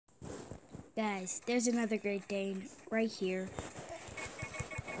Guys, there's another Great Dane right here.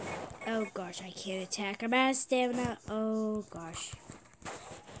 Oh gosh, I can't attack. I'm out of stamina. Oh gosh.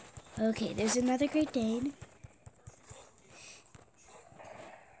 Okay, there's another Great Dane.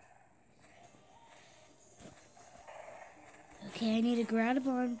 Okay, I need to grab a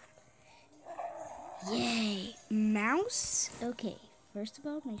bomb. Yay! Mouse? Okay, first of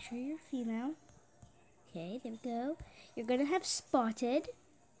all, make sure you're female. Okay, there we go. You're gonna have Spotted.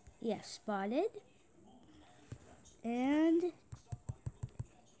 Yeah, Spotted. And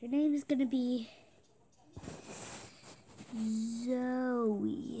your name is gonna be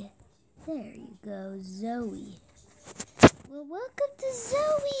Zoe. There you go, Zoe. Well, welcome to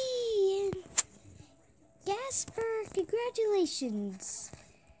Zoe! And Gasper, congratulations!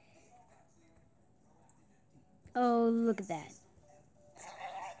 Oh, look at that.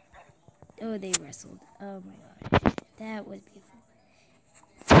 Oh, they wrestled. Oh my gosh. That was beautiful.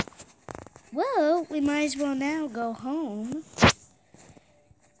 Well, we might as well now go home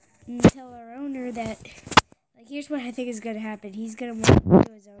and tell our owner that, like, here's what I think is going to happen. He's going to walk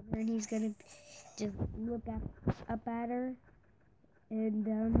to his owner and he's going to just look up at her. And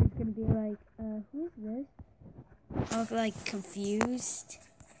the owner's going to be like, who's this? All, like, confused.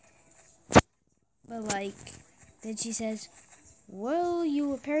 But, like, then she says, well,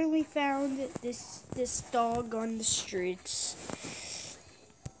 you apparently found this dog on the streets.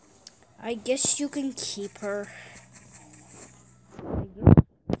 I guess you can keep her.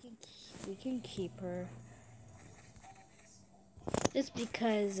 We can keep her. Just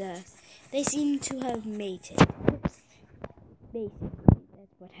because they seem to have mated. Basically,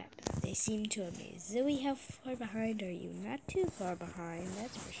 that's what happened. They seem to have mated. Zoe, how far behind are you? Not too far behind,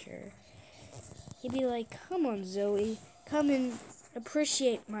 that's for sure. He'd be like, come on, Zoe. Come and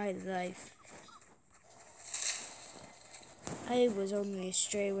appreciate my life. I was only a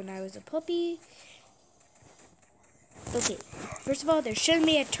stray when I was a puppy. Okay, first of all, there shouldn't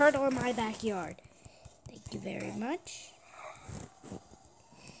be a turtle in my backyard. Thank you very much.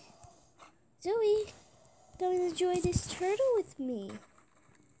 Zoe, come and enjoy this turtle with me.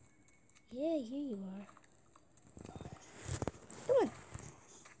 Yeah, here you are. Come on.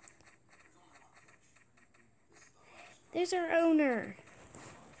 There's our owner.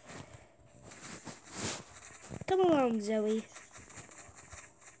 Come along, Zoe.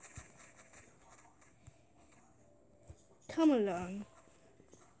 Come along.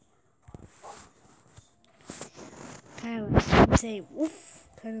 Kind of like say woof.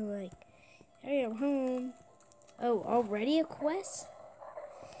 Kind of like, hey, I'm home. Oh, already a quest?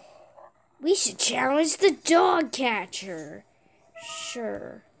 We should challenge the dog catcher.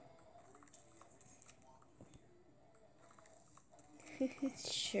 Sure.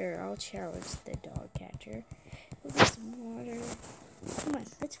 Sure, I'll challenge the dog catcher. We'll get some water. Come on,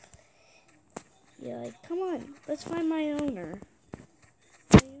 let's. Yeah, like, come on, let's find my owner.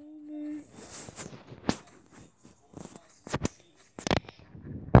 I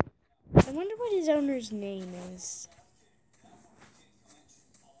wonder what his owner's name is.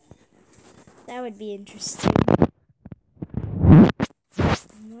 That would be interesting.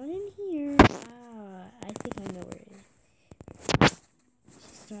 Not in here. Ah, I think I know where it is.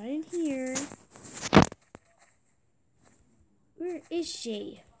 She's not in here. Where is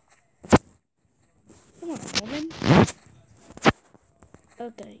she? Come on, woman.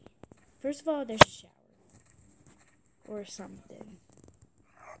 Okay. First of all, there's a shower. Or something.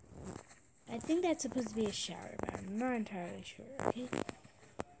 I think that's supposed to be a shower, but I'm not entirely sure, okay?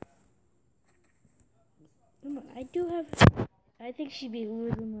 Come on, I think she'd be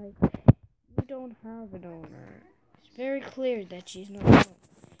losing, like, you don't have an owner. It's very clear that she's not home.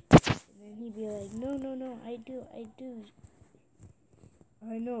 And then he'd be like, no, I do.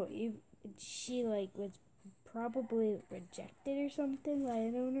 I know, she, like, was probably rejected or something by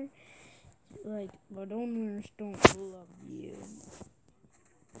an owner. Like, but owners don't love you.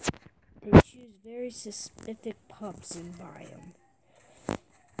 They choose very specific pups and buy them.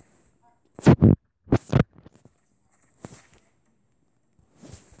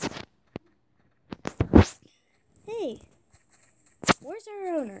 Hey, where's our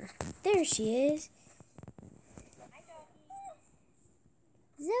owner? There she is.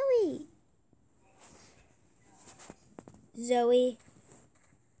 Zoe. Zoe.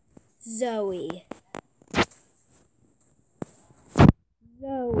 Zoe.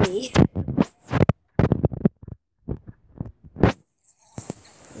 Zoe.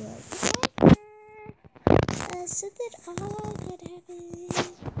 Something odd had happened.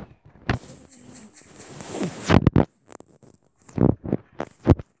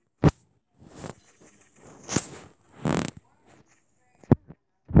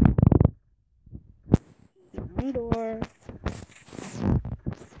 Wrong door.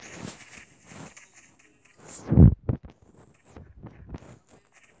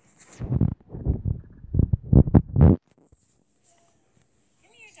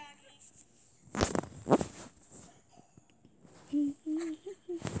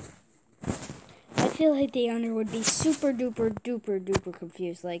 I feel like the owner would be super duper duper duper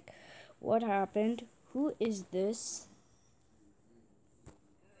confused. Like, what happened? Who is this?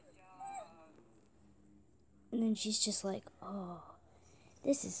 And then she's just like, oh,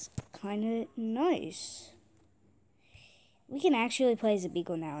 this is kind of nice. We can actually play as a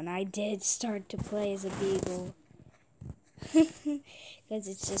beagle now, and I did start to play as a beagle. Because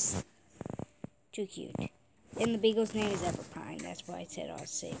it's just too cute. And the beagle's name is Everpine. That's why I said I'll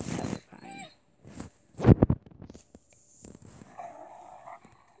say Everpine.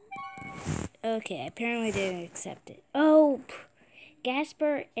 Okay, apparently they didn't accept it. Oh,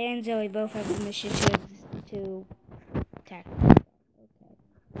 Gasper and Zoe both have permission to attack.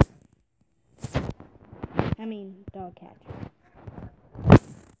 Okay. I mean, dog catcher.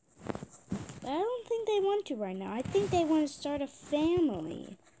 But I don't think they want to right now. I think they want to start a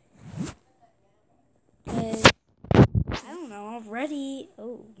family. Because, I don't know, already,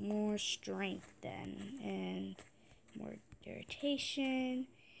 oh, more strength then. And more irritation.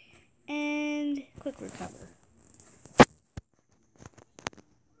 And quick recover.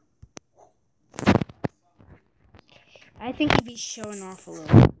 I think he'd be showing off a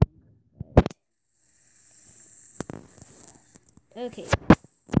little. Okay.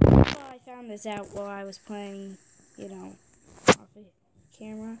 Well, I found this out while I was playing, off the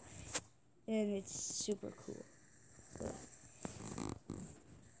camera. And it's super cool. Look.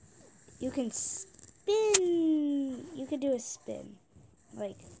 You can spin. You can do a spin.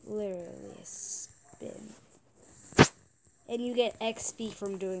 Like, literally a spin. And you get XP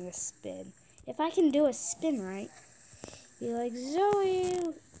from doing a spin. If I can do a spin right, be like,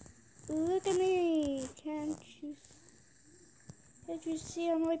 Zoe, look at me. Can't you see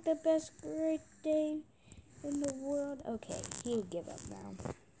I'm like the best Great Dane in the world? Okay, he'll give up now.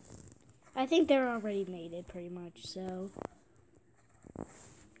 I think they're already mated pretty much, so.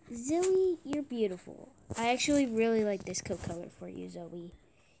 Zoe, you're beautiful. I actually really like this coat color for you, Zoe.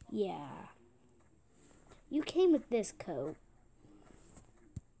 Yeah. You came with this coat.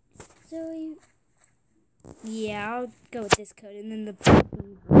 Zoe. Yeah, I'll go with this coat, and then the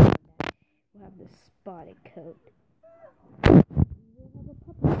puppies will have the spotted coat. We'll have a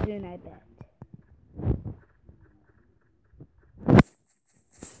puppy soon, I bet.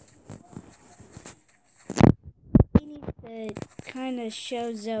 We need to kind of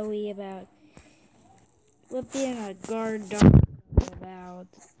show Zoe about what being a guard dog is about.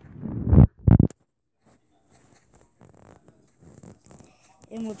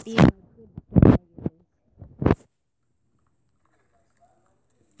 And what being a good dog is.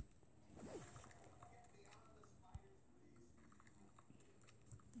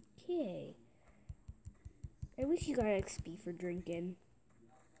 Okay. I wish you got XP for drinking.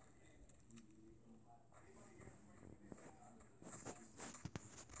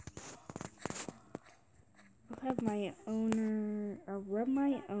 I'll have my owner, I'll rub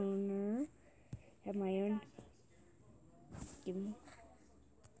my owner, have my own, give me.